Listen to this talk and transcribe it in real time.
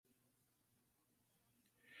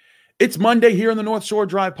It's Monday here on the North Shore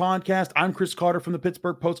Drive podcast. I'm Chris Carter from the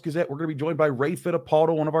Pittsburgh Post-Gazette. We're going to be joined by Ray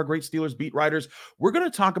Fittipaldo, one of our great Steelers beat writers. We're going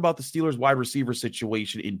to talk about the Steelers wide receiver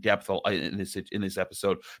situation in depth in this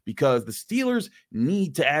episode because the Steelers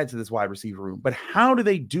need to add to this wide receiver room. But how do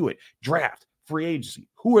they do it? Draft, free agency,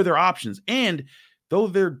 who are their options? And though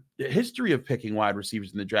their history of picking wide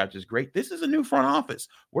receivers in the draft is great, this is a new front office.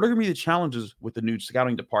 What are going to be the challenges with the new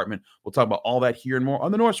scouting department? We'll talk about all that here and more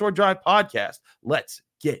on the North Shore Drive podcast. Let's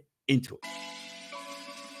get into it.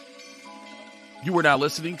 You are now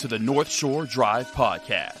listening to the North Shore Drive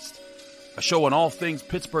podcast, a show on all things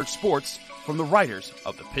Pittsburgh sports from the writers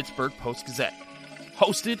of the Pittsburgh Post-Gazette,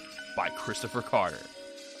 hosted by Christopher Carter.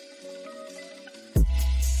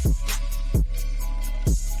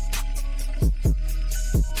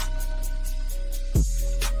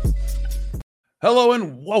 Hello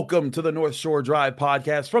and welcome to the North Shore Drive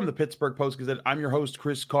podcast from the Pittsburgh Post-Gazette. I'm your host,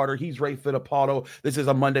 Chris Carter. He's Ray Fittipaldo. This is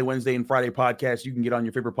a Monday, Wednesday, and Friday podcast. You can get on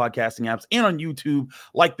your favorite podcasting apps and on YouTube.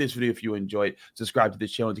 Like this video if you enjoy it. Subscribe to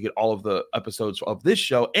this channel to get all of the episodes of this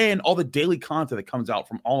show and all the daily content that comes out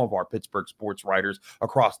from all of our Pittsburgh sports writers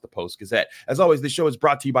across the Post-Gazette. As always, this show is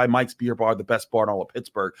brought to you by Mike's Beer Bar, the best bar in all of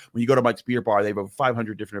Pittsburgh. When you go to Mike's Beer Bar, they have over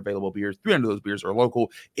 500 different available beers. 300 of those beers are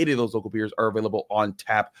local. 80 of those local beers are available on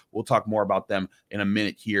tap. We'll talk more about them in a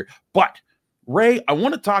minute here. But Ray, I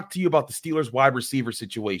want to talk to you about the Steelers wide receiver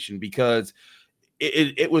situation because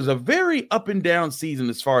it was a very up and down season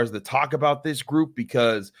as far as the talk about this group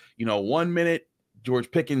because, you know, 1 minute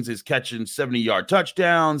George Pickens is catching 70-yard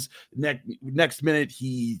touchdowns. Next minute,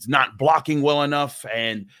 he's not blocking well enough,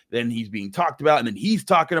 and then he's being talked about, and then he's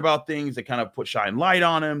talking about things that kind of put shine light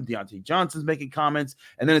on him. Diontae Johnson's making comments,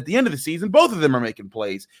 and then at the end of the season, both of them are making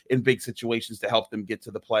plays in big situations to help them get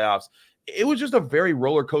to the playoffs. It was just a very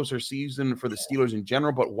roller coaster season for the Steelers in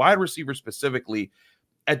general, but wide receiver specifically.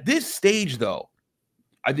 At this stage, though,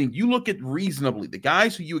 I think you look at reasonably the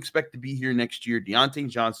guys who you expect to be here next year: Diontae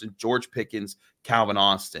Johnson, George Pickens, Calvin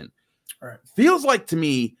Austin. All right. Feels like to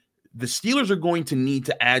me the Steelers are going to need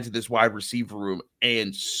to add to this wide receiver room,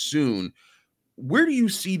 and soon. Where do you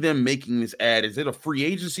see them making this add? Is it a free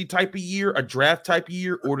agency type of year, a draft type of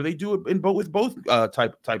year, or do they do it in both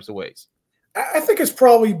types of ways? I think it's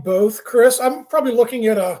probably both, Chris. I'm probably looking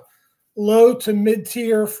at a low to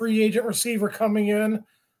mid-tier free agent receiver coming in.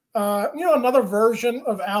 Another version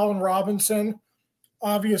of Allen Robinson.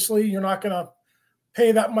 Obviously, you're not going to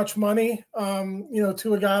pay that much money,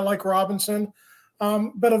 to a guy like Robinson.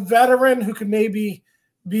 But a veteran who could maybe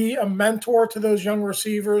be a mentor to those young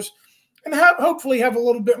receivers and hopefully have a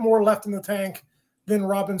little bit more left in the tank than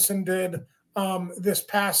Robinson did this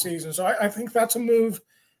past season. So I think that's a move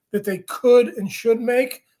that they could and should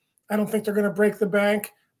make. I don't think they're going to break the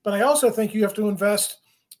bank, but I also think you have to invest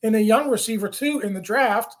in a young receiver too in the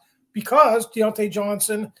draft because Diontae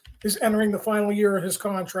Johnson is entering the final year of his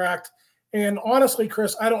contract. And honestly,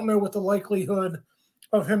 Chris, I don't know what the likelihood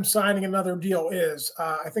of him signing another deal is.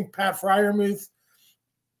 I think Pat Freiermuth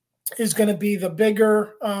is going to be the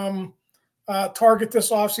bigger target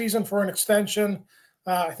this offseason for an extension.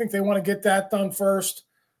 I think they want to get that done first.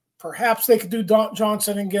 Perhaps they could do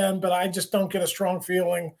Johnson again, but I just don't get a strong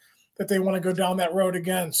feeling that they want to go down that road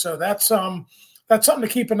again. So that's something to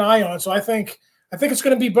keep an eye on. So I think it's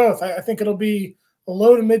going to be both. I think it'll be a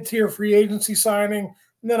low to mid-tier free agency signing,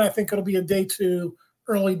 and then I think it'll be a day 2,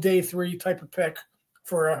 early day 3 type of pick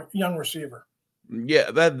for a young receiver.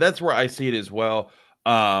 Yeah, that's where I see it as well.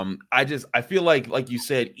 I feel like you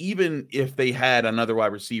said, even if they had another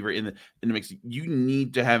wide receiver in the mix, you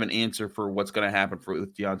need to have an answer for what's going to happen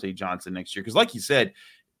with Diontae Johnson next year. Because like you said,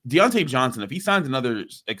 Diontae Johnson, if he signs another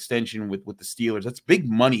extension with the Steelers, that's big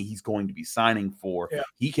money he's going to be signing for. Yeah.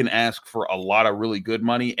 He can ask for a lot of really good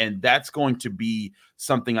money, and that's going to be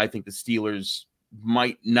something I think the Steelers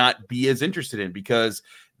might not be as interested in because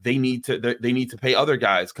they need to pay other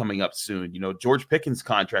guys coming up soon. You know, George Pickens'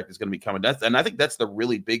 contract is going to be coming. And I think that's the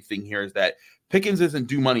really big thing here is that Pickens isn't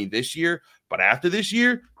due money this year, but after this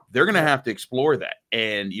year, they're going to have to explore that.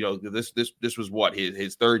 And, you know, this was what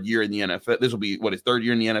his third year in the NFL. This will be his third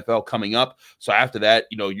year in the NFL coming up. So after that,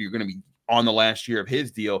 you know, you're going to be on the last year of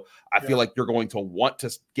his deal. I feel like you're going to want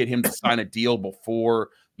to get him to sign a deal before,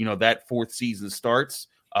 you know, that fourth season starts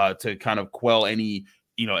to kind of quell any,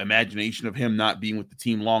 you know, imagination of him not being with the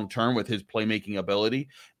team long term with his playmaking ability.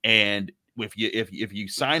 And if you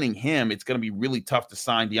signing him, it's going to be really tough to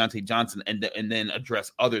sign Diontae Johnson and then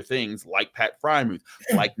address other things like Pat Freiermuth,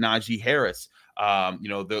 like Najee Harris,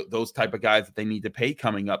 those type of guys that they need to pay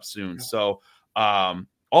coming up soon. So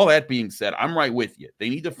all that being said, I'm right with you. They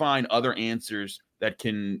need to find other answers that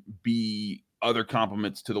can be other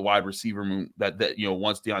compliments to the wide receiver room that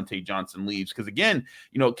once Diontae Johnson leaves. Because again,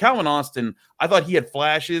 Calvin Austin, I thought he had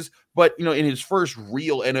flashes, but in his first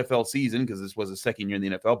real NFL season, because this was his second year in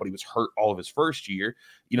the NFL, but he was hurt all of his first year.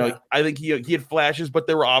 I think he had flashes, but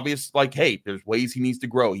they were obvious. Like, hey, there's ways he needs to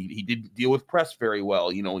grow. He didn't deal with press very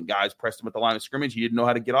well. When guys pressed him at the line of scrimmage, he didn't know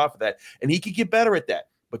how to get off of that, and he could get better at that.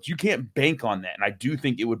 But you can't bank on that. And I do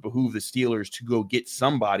think it would behoove the Steelers to go get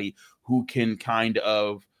somebody who can kind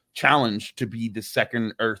of challenge to be the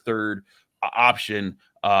second or third option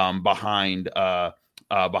behind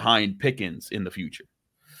Pickens in the future.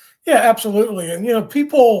 Yeah, absolutely. And,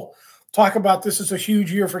 people talk about this as a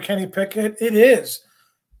huge year for Kenny Pickett. It is.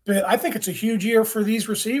 But I think it's a huge year for these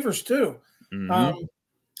receivers too. Mm-hmm.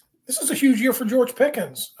 This is a huge year for George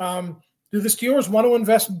Pickens. Do the Steelers want to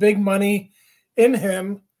invest big money in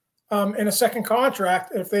him in a second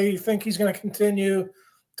contract if they think he's going to continue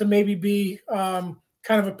to maybe be kind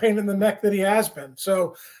of a pain in the neck that he has been?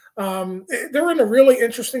 So they're in a really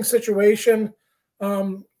interesting situation.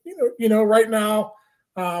 Right now,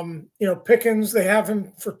 Pickens, they have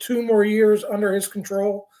him for 2 more years under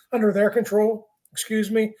their control.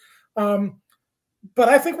 Excuse me. But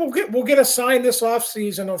I think we'll get a sign this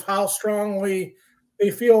offseason of how strongly they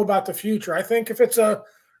feel about the future. I think if it's a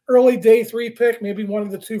early day 3 pick, maybe one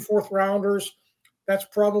of the 2 fourth-rounders, that's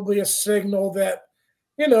probably a signal that,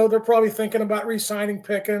 they're probably thinking about re-signing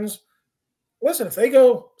Pickens. Listen, if they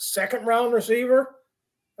go second-round receiver,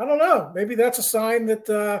 I don't know. Maybe that's a sign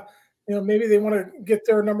that, maybe they want to get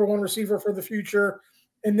their number 1 receiver for the future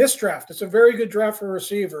in this draft. It's a very good draft for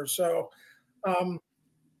receivers. So I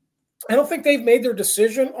don't think they've made their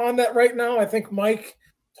decision on that right now. I think Mike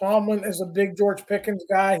Tomlin is a big George Pickens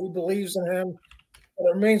guy. He believes in him. But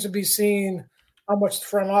it remains to be seen how much the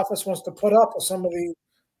front office wants to put up with some of the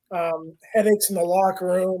headaches in the locker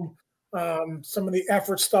room, some of the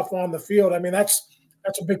effort stuff on the field. I mean, that's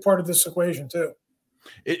a big part of this equation too.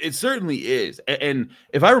 It certainly is. And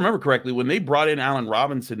if I remember correctly, when they brought in Allen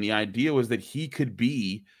Robinson, the idea was that he could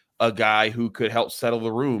be a guy who could help settle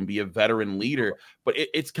the room, be a veteran leader. But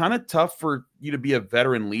it's kind of tough for you to be a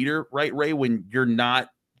veteran leader, right, Ray, when you're not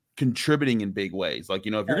contributing in big ways. Like, if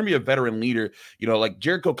you're going to be a veteran leader, like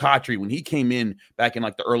Jericho Cotchery, when he came in back in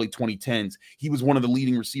like the early 2010s, he was one of the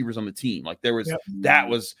leading receivers on the team. Like there was, that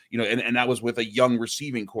was, and that was with a young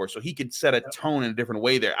receiving corps. So he could set a tone in a different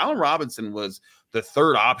way there. Allen Robinson was the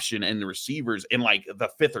 3rd option in the receivers and like the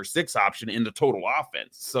 5th or 6th option in the total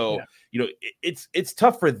offense. So, it's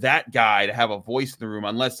tough for that guy to have a voice in the room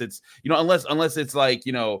unless it's, unless it's like,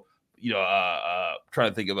 trying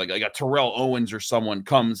to think of like a Terrell Owens or someone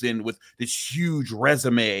comes in with this huge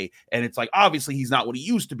resume, and it's like obviously he's not what he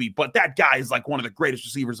used to be, but that guy is like one of the greatest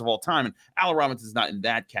receivers of all time, and Allen Robinson is not in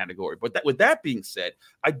that category. But with that being said,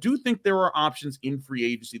 I do think there are options in free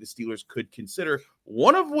agency the Steelers could consider.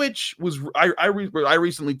 One of which was I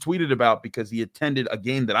recently tweeted about because he attended a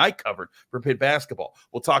game that I covered for Pitt basketball.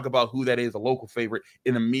 We'll talk about who that is, a local favorite,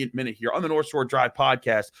 in a minute here on the North Shore Drive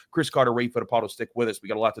podcast. Chris Carter, Ray Fittipaldo, stick with us. We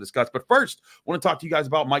got a lot to discuss. But first, I want to talk to you guys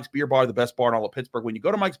about Mike's Beer Bar, the best bar in all of Pittsburgh. When you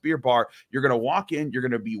go to Mike's Beer Bar, you're going to walk in, you're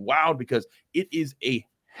going to be wowed because it is a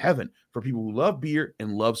heaven for people who love beer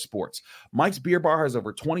and love sports. Mike's Beer Bar has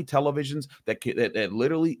over 20 televisions that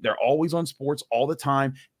literally, they're always on sports all the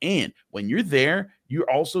time. And when you're there, you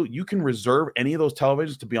can reserve any of those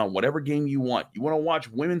televisions to be on whatever game you want. You want to watch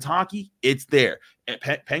women's hockey? It's there.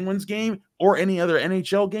 Penguins game or any other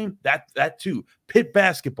NHL game, that too. Pitt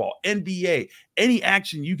basketball, NBA, any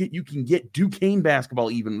action you can get. Duquesne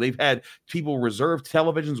basketball even. They've had people reserve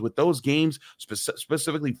televisions with those games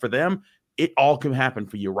specifically for them. It all can happen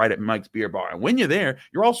for you right at Mike's Beer Bar. And when you're there,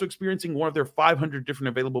 you're also experiencing one of their 500 different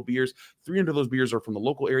available beers. 300 of those beers are from the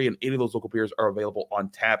local area, and 80 of those local beers are available on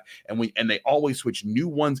tap. And they always switch new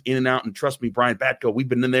ones in and out. And trust me, Brian Batko, we've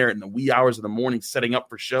been in there in the wee hours of the morning setting up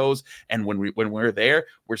for shows. And when we're there,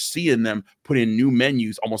 we're seeing them put in new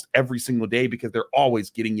menus almost every single day because they're always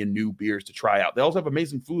getting you new beers to try out. They also have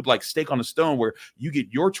amazing food like Steak on a Stone, where you get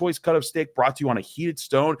your choice cut of steak brought to you on a heated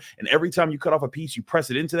stone. And every time you cut off a piece, you press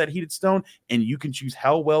it into that heated stone, and you can choose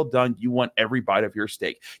how well done you want every bite of your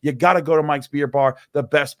steak. You got to go to Mike's Beer Bar, the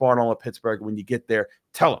best bar in all of Pittsburgh. When you get there,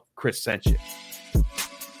 tell them Chris sent you.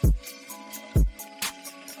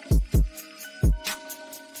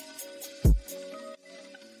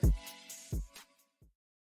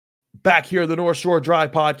 Back here at the North Shore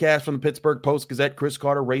Drive podcast from the Pittsburgh Post-Gazette, Chris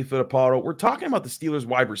Carter, Ray Fittipaldo. We're talking about the Steelers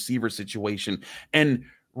wide receiver situation. And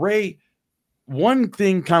Ray, one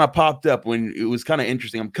thing kind of popped up when it was kind of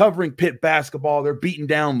interesting. I'm covering Pitt basketball. They're beating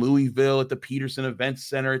down Louisville at the Peterson Events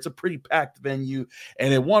Center. It's a pretty packed venue.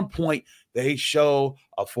 And at one point, they show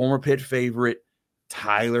a former Pitt favorite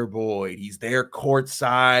Tyler Boyd. He's there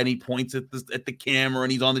courtside. He points at the camera,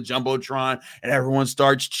 and he's on the Jumbotron, and everyone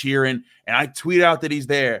starts cheering. And I tweet out that he's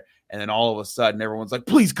there. And then all of a sudden, everyone's like,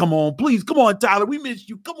 please come on, Tyler. We miss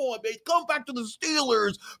you. Come on, man. Come back to the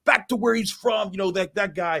Steelers, back to where he's from.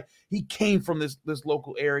 That guy, he came from this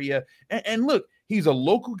local area. And look, he's a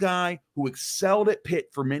local guy who excelled at Pitt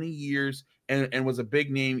for many years and was a big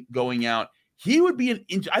name going out. He would be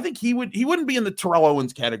I think he wouldn't be in the Terrell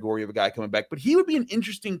Owens category of a guy coming back, but he would be an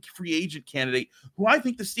interesting free agent candidate who I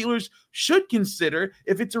think the Steelers should consider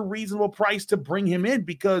if it's a reasonable price to bring him in,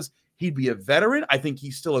 because he'd be a veteran. I think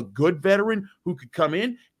he's still a good veteran who could come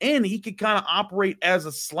in, and he could kind of operate as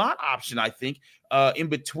a slot option, I think, in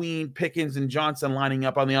between Pickens and Johnson lining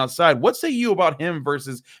up on the outside. What say you about him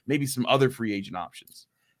versus maybe some other free agent options?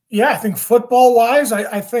 Yeah, I think football-wise,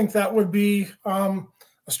 I think that would be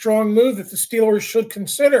a strong move that the Steelers should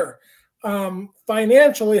consider.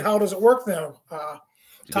 Financially, how does it work now?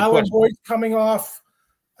 Tyler Boyd coming off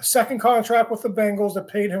a second contract with the Bengals that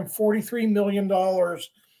paid him $43 million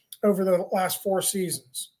over the last 4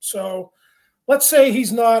 seasons. So let's say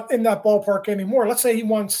he's not in that ballpark anymore. Let's say he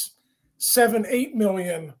wants $7-8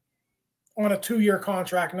 million on a 2-year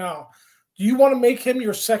contract now. Do you want to make him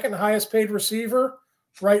your second highest paid receiver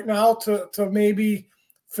right now to maybe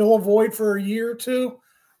fill a void for a year or two,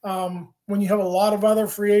 when you have a lot of other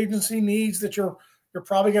free agency needs that you're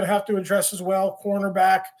probably going to have to address as well?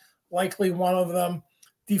 Cornerback, likely one of them,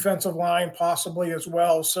 defensive line possibly as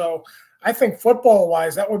well. So I think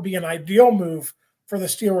football-wise, that would be an ideal move for the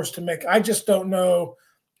Steelers to make. I just don't know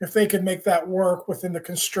if they could make that work within the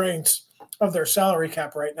constraints of their salary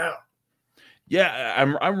cap right now.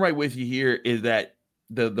 Yeah, I'm right with you here, is that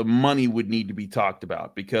the money would need to be talked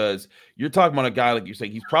about, because you're talking about a guy, like you're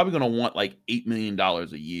saying, he's probably going to want like $8 million a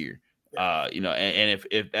year.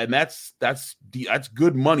 And that's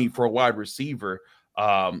good money for a wide receiver.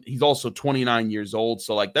 He's also 29 years old.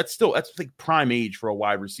 So like, that's like prime age for a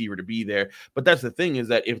wide receiver to be there. But that's the thing, is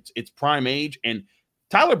that if it's prime age, and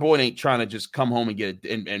Tyler Boyd ain't trying to just come home and get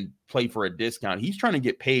it and play for a discount. He's trying to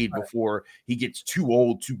get paid before he gets too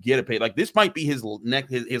old to get a pay. Like, this might be his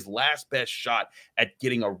last best shot at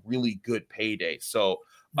getting a really good payday. So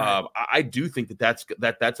I do think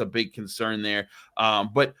that's a big concern there.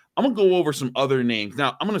 But I'm gonna go over some other names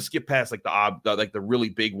now. I'm gonna skip past like the really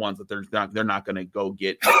big ones that they're not gonna go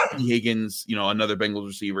get. Higgins, another Bengals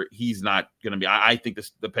receiver, he's not gonna be. I think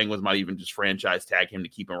the Penguins might even just franchise tag him to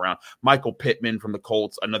keep him around. Michael Pittman from the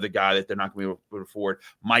Colts, another guy that they're not gonna be able to afford.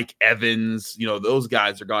 Mike Evans, those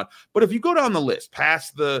guys are gone. But if you go down the list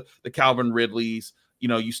past the Calvin Ridleys,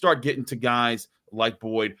 you start getting to guys like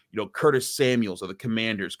Boyd, Curtis Samuels of the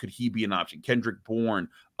Commanders, could he be an option? Kendrick Bourne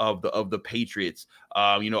of the Patriots,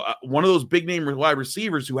 one of those big name wide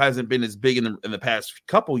receivers who hasn't been as big in the past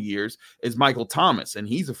couple years is Michael Thomas, and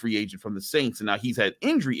he's a free agent from the Saints, and now he's had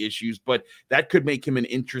injury issues, but that could make him an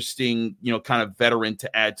interesting, kind of veteran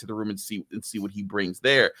to add to the room and see what he brings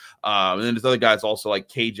there. And then there's other guys also like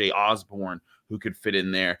KJ Osborne who could fit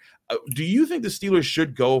in there. Do you think the Steelers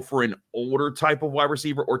should go for an older type of wide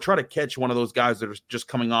receiver, or try to catch one of those guys that are just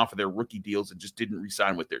coming off of their rookie deals and just didn't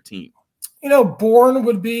re-sign with their team? Bourne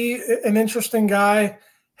would be an interesting guy,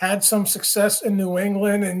 had some success in New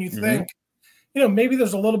England, and you think, maybe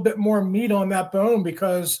there's a little bit more meat on that bone,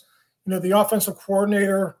 because, the offensive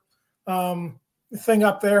coordinator thing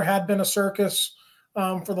up there had been a circus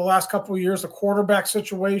for the last couple of years. The quarterback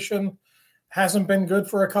situation hasn't been good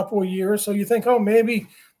for a couple of years. So you think, maybe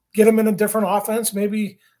get him in a different offense.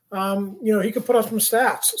 Maybe, he could put up some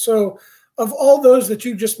stats. So of all those that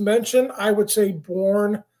you just mentioned, I would say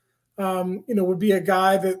Bourne, would be a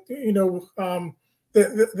guy that,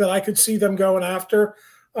 that I could see them going after.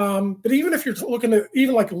 But even if you're looking at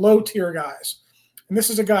even like low tier guys, and this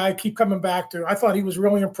is a guy I keep coming back to, I thought he was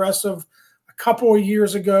really impressive a couple of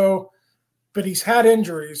years ago, but he's had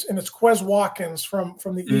injuries, and it's Quez Watkins from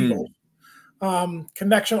the Eagles.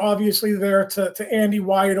 Connection obviously there to Andy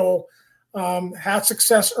Weidel, had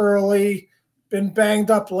success early, been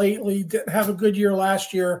banged up lately, didn't have a good year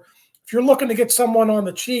last year. If you're looking to get someone on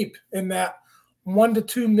the cheap in that $1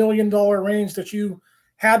 to $2 million range that you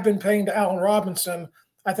had been paying to Allen Robinson,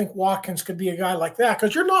 I think Watkins could be a guy like that,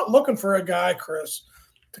 because you're not looking for a guy, Chris,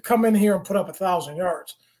 to come in here and put up 1,000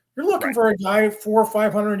 yards. You're looking for a guy 400 or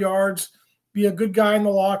 500 yards, be a good guy in the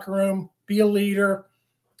locker room, be a leader,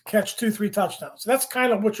 catch 2-3 touchdowns. So that's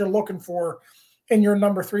kind of what you're looking for in your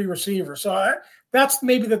number 3 receiver. So that's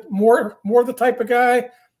maybe the more the type of guy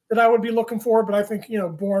that I would be looking for. But I think,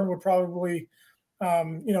 Bourne would probably,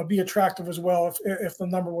 be attractive as well if the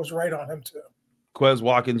number was right on him too. Quez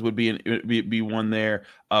Watkins would be one there.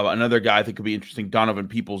 Another guy I think could be interesting, Donovan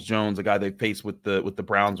Peoples-Jones, a guy they faced with the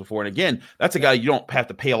Browns before. And again, that's a guy you don't have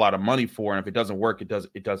to pay a lot of money for. And if it doesn't work, it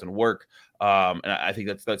doesn't work. And I think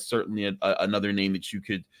that's certainly another name that you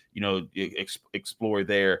could, explore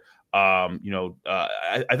there. I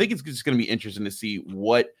think it's just going to be interesting to see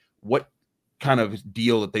what kind of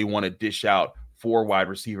deal that they want to dish out for wide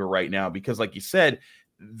receiver right now, because like you said,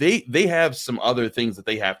 they have some other things that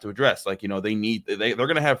they have to address. Like, they're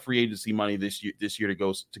going to have free agency money this year to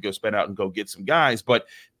go spend out and go get some guys. But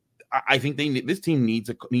I think this team needs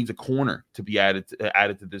a corner to be added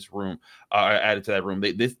to this room, added to that room.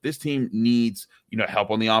 This team needs, help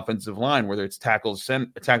on the offensive line, whether it's tackle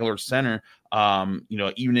or center.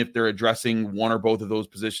 Even if they're addressing one or both of those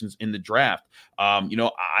positions in the draft.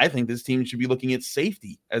 I think this team should be looking at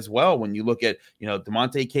safety as well. When you look at,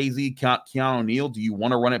 DeMonte Casey, Keanu O'Neal, do you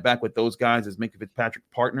want to run it back with those guys as Minkah Fitzpatrick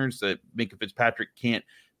partners, that Minkah Fitzpatrick can't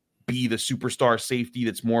be the superstar safety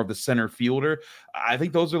that's more of the center fielder? I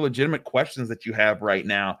think those are legitimate questions that you have right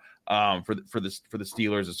now for the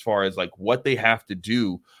Steelers, as far as like what they have to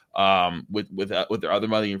do with their other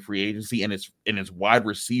money in free agency, and it's wide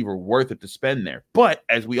receiver worth it to spend there. But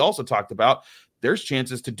as we also talked about, there's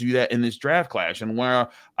chances to do that in this draft class. And where,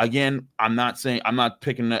 again, I'm not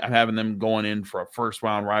having them going in for a first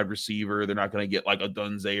round wide receiver. They're not going to get like a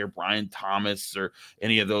Dunze or Brian Thomas or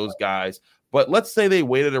any of those guys. But let's say they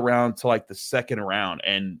waited around to like the second round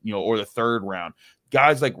or the third round.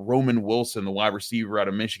 Guys like Roman Wilson, the wide receiver out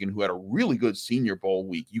of Michigan, who had a really good Senior Bowl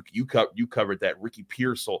week. You covered that. Ricky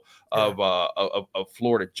Pearsall of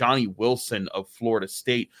Florida, Johnny Wilson of Florida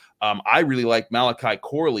State. I really like Malachi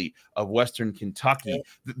Corley of Western Kentucky.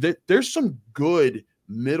 Yeah. There's some good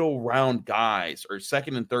middle round guys or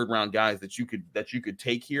second and third round guys that you could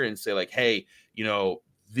take here and say like, hey,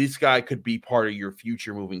 this guy could be part of your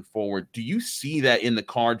future moving forward. Do you see that in the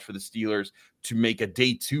cards for the Steelers to make a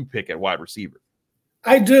day 2 pick at wide receiver?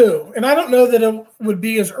 I do. And I don't know that it would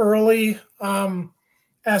be as early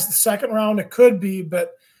as the second round. It could be,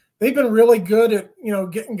 but they've been really good at,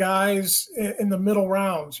 getting guys in the middle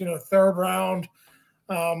rounds, third round.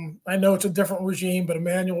 I know it's a different regime, but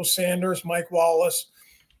Emmanuel Sanders, Mike Wallace,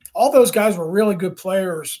 all those guys were really good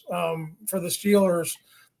players for the Steelers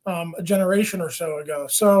a generation or so ago.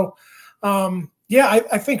 So,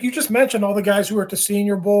 I think you just mentioned all the guys who were at the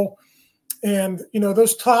Senior Bowl, and,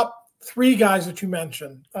 those top 3 guys that you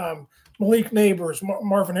mentioned, Malik Neighbors,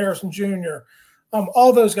 Marvin Harrison Jr.,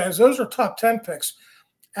 all those guys, those are top 10 picks.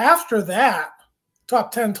 After that,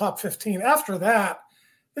 top 10, top 15, after that,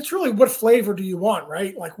 it's really what flavor do you want,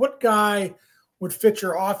 right? Like what guy would fit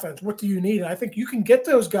your offense? What do you need? And I think you can get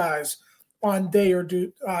those guys on day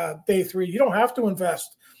 3. You don't have to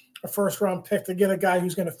invest a first-round pick to get a guy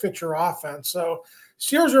who's going to fit your offense. So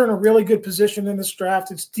Steelers are in a really good position in this draft.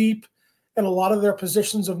 It's deep in a lot of their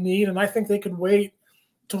positions of need, and I think they could wait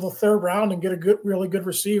till the third round and get a really good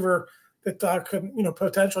receiver that could,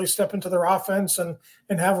 potentially step into their offense and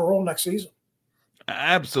have a role next season.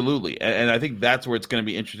 Absolutely. And I think that's where it's going to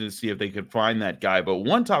be interesting to see if they could find that guy. But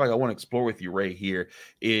one topic I want to explore with you, Ray, here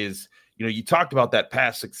is, you talked about that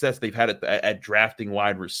past success they've had at drafting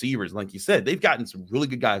wide receivers. Like you said, they've gotten some really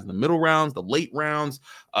good guys in the middle rounds, the late rounds.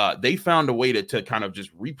 They found a way to kind of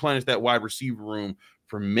just replenish that wide receiver room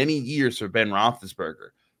for many years for Ben Roethlisberger.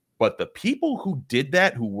 But the people who did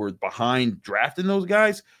that, who were behind drafting those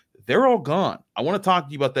guys, they're all gone. I want to talk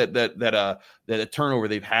to you about that turnover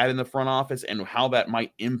they've had in the front office and how that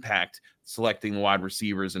might impact selecting wide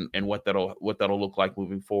receivers and what that'll look like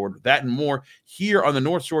moving forward. That and more here on the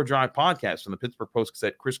North Shore Drive podcast from the Pittsburgh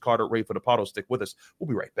Post-Gazette. Chris Carter, Ray Fittipaldo, stick with us. We'll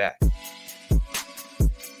be right back.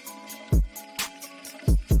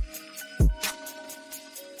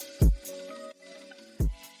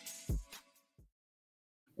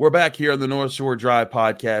 We're back here on the North Shore Drive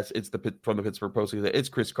podcast. It's from the Pittsburgh Post-Gazette. It's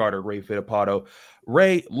Chris Carter, Ray Fittipaldo.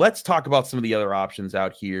 Ray, let's talk about some of the other options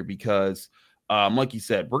out here because, like you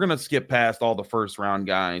said, we're going to skip past all the first-round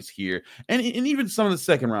guys here and even some of the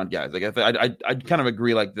second-round guys. Like I kind of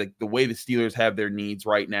agree, like the way the Steelers have their needs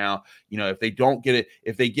right now. If they don't get it,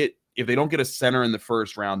 if they don't get a center in the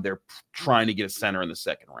first round, they're trying to get a center in the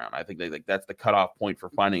second round. I think that's the cutoff point for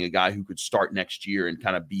finding a guy who could start next year and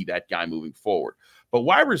kind of be that guy moving forward. But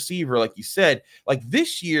wide receiver, like you said, like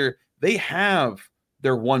this year, they have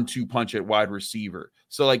their 1-2 punch at wide receiver.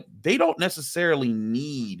 So like they don't necessarily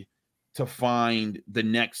need to find the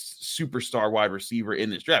next superstar wide receiver in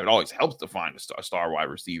this draft. It always helps to find a star wide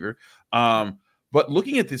receiver. But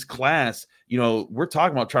looking at this class, we're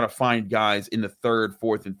talking about trying to find guys in the third,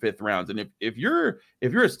 fourth, and fifth rounds. And if you're a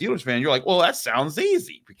Steelers fan, you're like, well, that sounds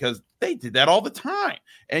easy because they did that all the time.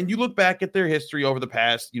 And you look back at their history over the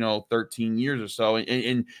past, 13 years or so,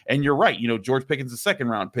 and you're right. George Pickens, a second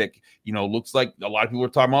round pick, looks like a lot of people are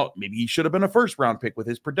talking about maybe he should have been a first round pick with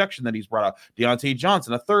his production that he's brought out. Diontae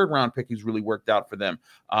Johnson, a third round pick who's really worked out for them.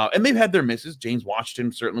 And they've had their misses. James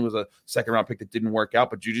Washington certainly was a second round pick that didn't work out,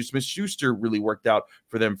 but Juju Smith-Schuster really worked out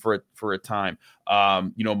for them for a time.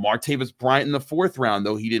 Martavis Bryant in the fourth round,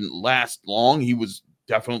 though he didn't last long, he was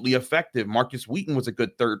definitely effective. Marcus Wheaton was a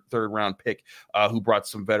good third round pick who brought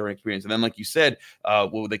some veteran experience. And then, like you said,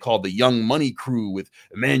 what they called the young money crew with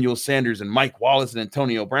Emmanuel Sanders and Mike Wallace and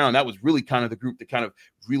Antonio Brown. That was really kind of the group that kind of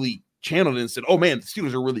really channeled it and said, oh man, the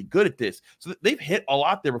Steelers are really good at this. So they've hit a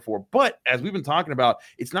lot there before. But as we've been talking about,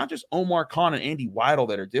 it's not just Omar Khan and Andy Weidel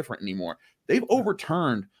that are different anymore. They've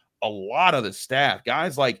overturned a lot of the staff,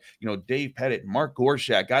 guys like, Dave Pettit, Mark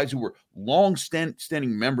Gorshak, guys who were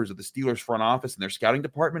long-standing members of the Steelers front office and their scouting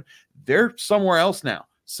department, they're somewhere else now.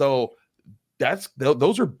 So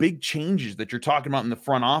those are big changes that you're talking about in the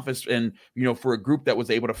front office. And, for a group that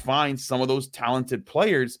was able to find some of those talented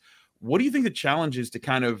players, what do you think the challenge is to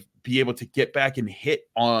kind of be able to get back and hit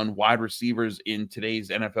on wide receivers in today's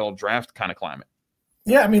NFL draft kind of climate?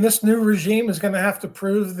 Yeah, I mean, this new regime is going to have to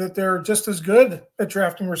prove that they're just as good at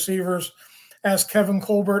drafting receivers as Kevin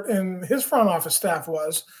Colbert and his front office staff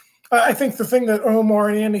was. I think the thing that Omar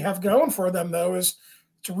and Andy have going for them, though, is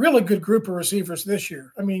it's a really good group of receivers this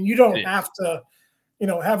year. I mean, you don't have to,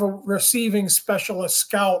 have a receiving specialist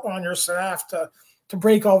scout on your staff to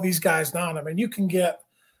break all these guys down. I mean, you can get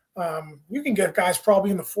guys probably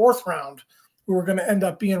in the fourth round who are going to end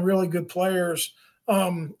up being really good players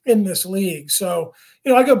in this league. So,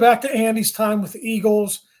 I go back to Andy's time with the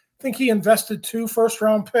Eagles. I think he invested 2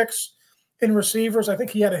 first-round picks in receivers. I think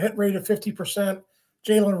he had a hit rate of 50%.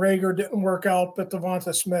 Jalen Reagor didn't work out, but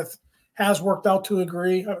Devonta Smith has worked out to a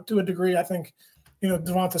degree. I think,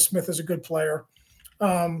 Devonta Smith is a good player.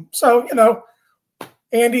 So,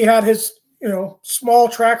 Andy had his, small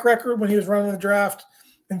track record when he was running the draft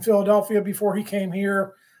in Philadelphia before he came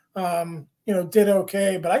here, did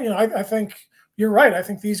okay. But, I think – you're right. I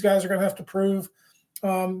think these guys are going to have to prove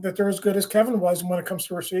that they're as good as Kevin was when it comes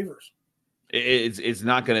to receivers. It's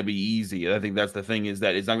not going to be easy. I think that's the thing, is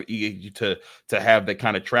that it's not easy to have that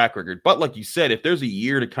kind of track record. But like you said, if there's a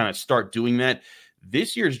year to kind of start doing that,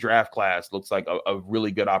 this year's draft class looks like a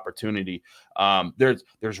really good opportunity.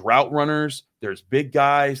 There's route runners, there's big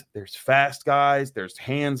guys, there's fast guys, there's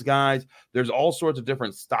hands guys, there's all sorts of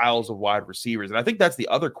different styles of wide receivers. And I think that's the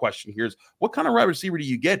other question here is, what kind of wide receiver do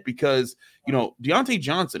you get? Because, Diontae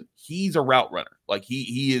Johnson, he's a route runner. Like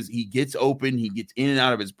he gets open, he gets in and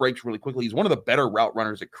out of his breaks really quickly. He's one of the better route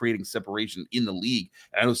runners at creating separation in the league.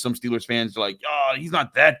 And I know some Steelers fans are like, oh, he's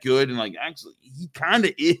not that good. And like, actually, he kind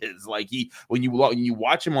of is. Like when you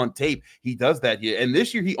watch him on tape, he does that. And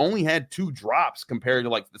this year he only had 2 drops compared to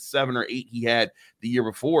like the 7 or 8 he had the year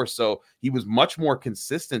before. So he was much more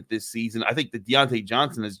consistent this season. I think that Diontae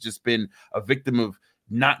Johnson has just been a victim of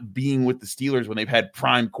not being with the Steelers when they've had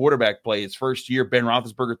prime quarterback play. His first year, Ben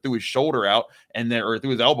Roethlisberger threw his shoulder out or threw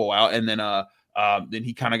his elbow out. And then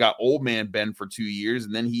he kind of got old man Ben for 2 years.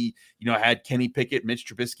 And then he, had Kenny Pickett, Mitch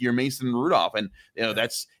Trubisky, or Mason Rudolph. And,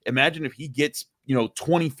 imagine if he gets,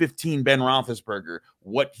 2015 Ben Roethlisberger,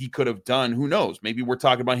 what he could have done. Who knows? Maybe we're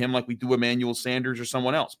talking about him like we do Emmanuel Sanders or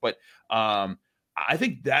someone else. But I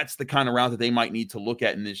think that's the kind of route that they might need to look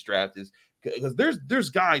at in this draft, is because there's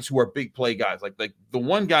guys who are big play guys. Like the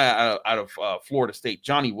one guy out of Florida State,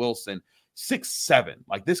 Johnny Wilson, 6'7".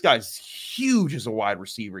 Like, this guy's huge as a wide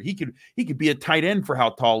receiver. He could be a tight end for how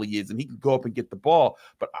tall he is, and he can go up and get the ball.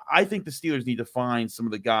 But I think the Steelers need to find some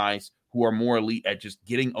of the guys who are more elite at just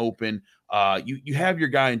getting open. You have your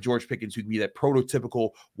guy in George Pickens, who can be that prototypical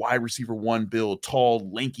wide receiver 1 build, tall,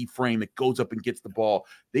 lanky frame that goes up and gets the ball.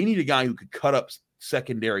 They need a guy who could cut up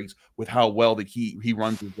secondaries with how well that he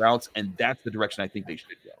runs his routes, and that's the direction I think they should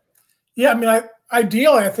go. Yeah, I mean,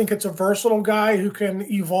 ideally, I think it's a versatile guy who can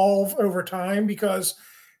evolve over time, because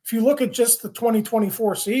if you look at just the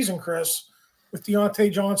 2024 season, Chris, with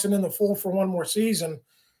Diontae Johnson in the fold for one more season,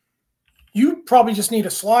 you probably just need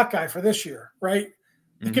a slot guy for this year, right?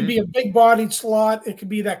 It could be a big-bodied slot. It could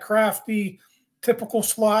be that crafty, typical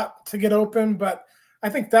slot to get open. But I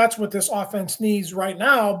think that's what this offense needs right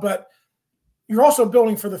now. But you're also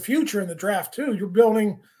building for the future in the draft, too. You're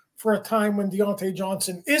building for a time when Diontae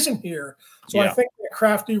Johnson isn't here. So I think that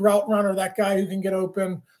crafty route runner, that guy who can get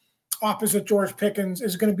open opposite George Pickens,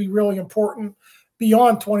 is going to be really important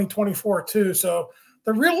beyond 2024, too. So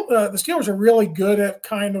the Steelers are really good at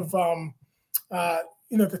kind of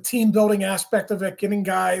the team building aspect of it, getting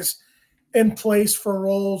guys in place for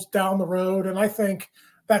roles down the road. And I think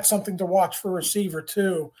that's something to watch for receiver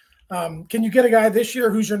too. Can you get a guy this year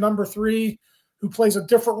who's your number 3, who plays a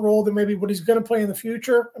different role than maybe what he's going to play in the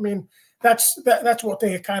future? I mean, that's what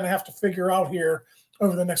they kind of have to figure out here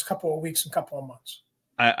over the next couple of weeks and couple of months.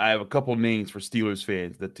 I have a couple of names for Steelers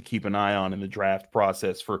fans that to keep an eye on in the draft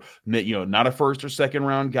process for, not a first or second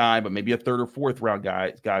round guy, but maybe a third or fourth round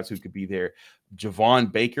guys who could be there.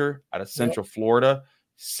 Javon Baker out of Central Florida,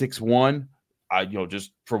 6'1".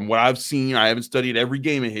 Just from what I've seen, I haven't studied every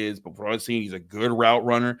game of his, but from what I've seen, he's a good route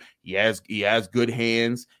runner. He has good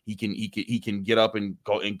hands. He can get up and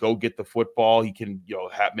go get the football. He can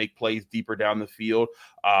make plays deeper down the field.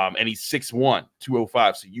 And he's 6'1",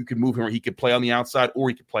 205. So you can move him, or he could play on the outside, or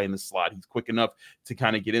he could play in the slot. He's quick enough to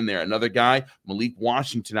kind of get in there. Another guy, Malik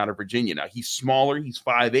Washington out of Virginia. Now he's smaller. He's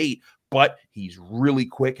 5'8". But he's really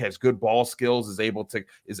quick, has good ball skills, is able to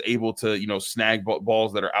snag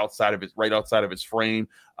balls that are right outside of his frame,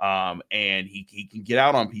 and he can get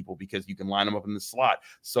out on people because you can line him up in the slot.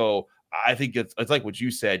 So I think it's like what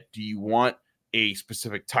you said. Do you want a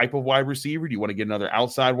specific type of wide receiver? Do you want to get another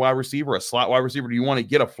outside wide receiver, a slot wide receiver? Do you want to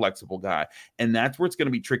get a flexible guy? And that's where it's going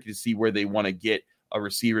to be tricky to see where they want to get a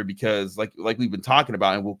receiver, because like we've been talking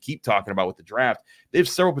about, and we'll keep talking about with the draft, they have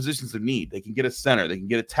several positions of need. They can get a center, they can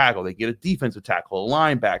get a tackle, they can get a defensive tackle, a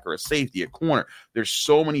linebacker, a safety, a corner. There's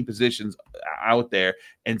so many positions out there.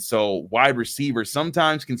 And so wide receiver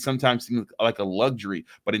sometimes seem like a luxury,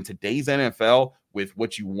 but in today's NFL, with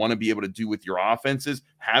what you want to be able to do with your offenses,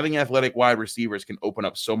 having athletic wide receivers can open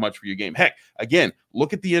up so much for your game. Heck, again,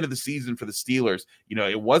 look at the end of the season for the Steelers.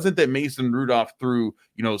 It wasn't that Mason Rudolph threw,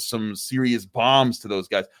 some serious bombs to those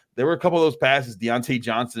guys. There were a couple of those passes Diontae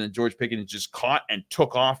Johnson and George Pickens just caught and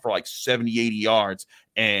took off for like 70, 80 yards.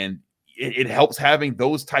 And it helps having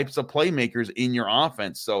those types of playmakers in your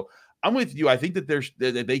offense. So I'm with you. I think that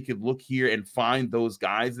that they could look here and find those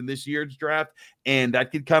guys in this year's draft, and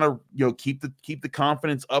that could kind of keep the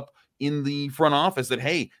confidence up in the front office that,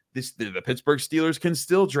 hey, the Pittsburgh Steelers can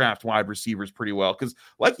still draft wide receivers pretty well. Because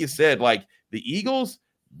like you said, like the Eagles,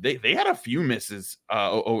 they had a few misses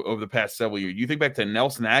over the past several years. You think back to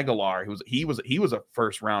Nelson Aguilar, he was a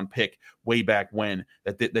first round pick way back when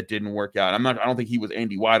that didn't work out. I don't think he was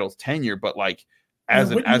Andy Weidl's tenure, but like he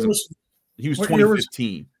was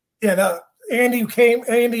 2015. Yeah, Andy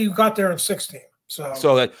got there in 16.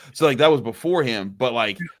 So that was before him, but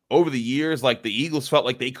like over the years, like the Eagles felt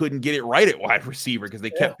like they couldn't get it right at wide receiver because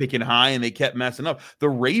they kept picking high and they kept messing up. The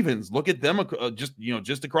Ravens, look at them,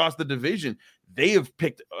 just across the division, they have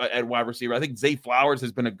picked at wide receiver. I think Zay Flowers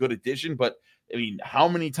has been a good addition, but I mean, how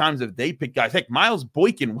many times have they picked guys? Heck, Miles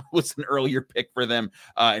Boykin was an earlier pick for them,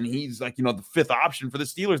 and he's like the fifth option for the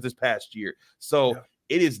Steelers this past year. So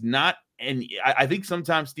it is not. And I think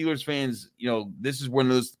sometimes Steelers fans, this is one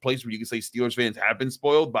of those places where you can say Steelers fans have been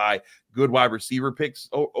spoiled by good wide receiver picks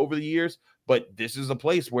over the years. But this is a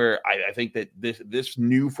place where I think that this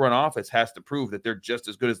new front office has to prove that they're just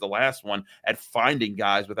as good as the last one at finding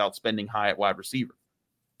guys without spending high at wide receiver.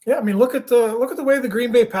 Yeah, I mean, look at the way the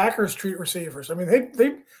Green Bay Packers treat receivers. I mean,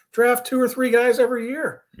 they draft 2 or 3 guys every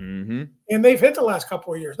year, and they've hit the last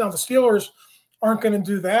couple of years. Now the Steelers aren't going to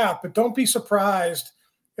do that, but don't be surprised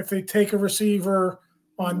if they take a receiver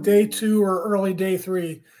on day 2 or early day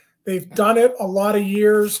 3. They've done it a lot of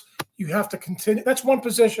years. You have to continue. That's one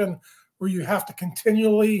position where you have to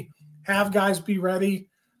continually have guys be ready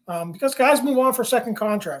because guys move on for second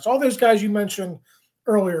contracts. All those guys you mentioned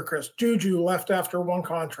earlier, Chris, Juju left after 1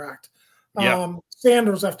 contract.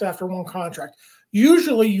 Sanders left after 1 contract.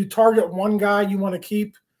 Usually you target one guy you want to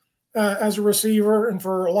keep as a receiver. And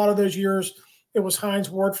for a lot of those years, it was Hines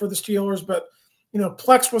Ward for the Steelers, but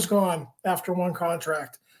Plex was gone after 1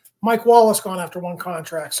 contract. Mike Wallace gone after 1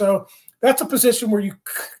 contract. So that's a position where you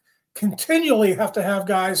continually have to have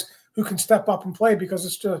guys who can step up and play because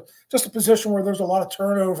it's just a position where there's a lot of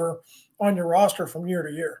turnover on your roster from year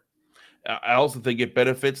to year. I also think it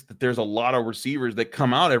benefits that there's a lot of receivers that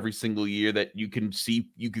come out every single year that you can see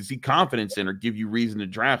confidence in or give you reason to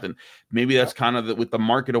draft. And maybe that's kind of with the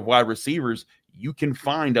market of wide receivers, you can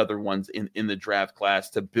find other ones in the draft class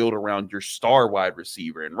to build around your star wide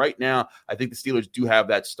receiver. And right now, I think the Steelers do have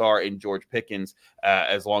that star in George Pickens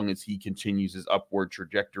as long as he continues his upward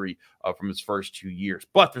trajectory from his first 2 years.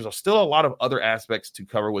 But there's still a lot of other aspects to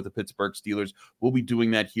cover with the Pittsburgh Steelers. We'll be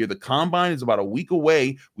doing that here. The Combine is about a week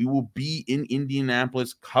away. We will be in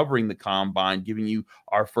Indianapolis covering the Combine, giving you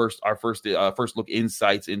our first look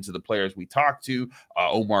insights into the players we talked to.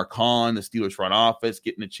 Omar Khan, the Steelers front office,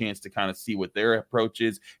 getting a chance to kind of see what their approach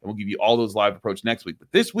is, and we'll give you all those live approach next week.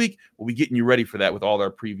 But this week, we'll be getting you ready for that with all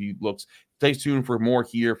our preview looks. Stay tuned for more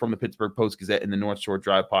here from the Pittsburgh Post-Gazette and the North Shore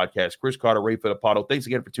Drive podcast. Chris Carter, Ray Fittipaldo, thanks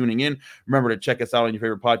again for tuning in. Remember to check us out on your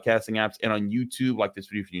favorite podcasting apps and on YouTube. Like this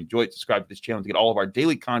video if you enjoyed it. Subscribe to this channel to get all of our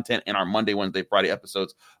daily content and our Monday, Wednesday, Friday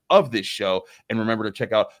episodes of this show. And remember to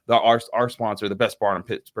check out our sponsor, the best bar in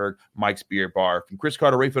Pittsburgh, Mike's Beer Bar. From Chris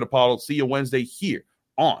Carter, Ray Fittipaldo, see you Wednesday here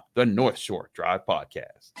on the North Shore Drive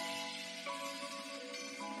podcast.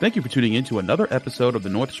 Thank you for tuning in to another episode of the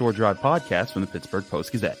North Shore Drive podcast from the Pittsburgh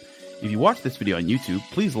Post-Gazette. If you watch this video on YouTube,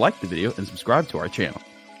 please like the video and subscribe to our channel.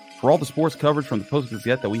 For all the sports coverage from the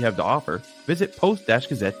Post-Gazette that we have to offer, visit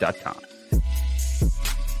post-gazette.com.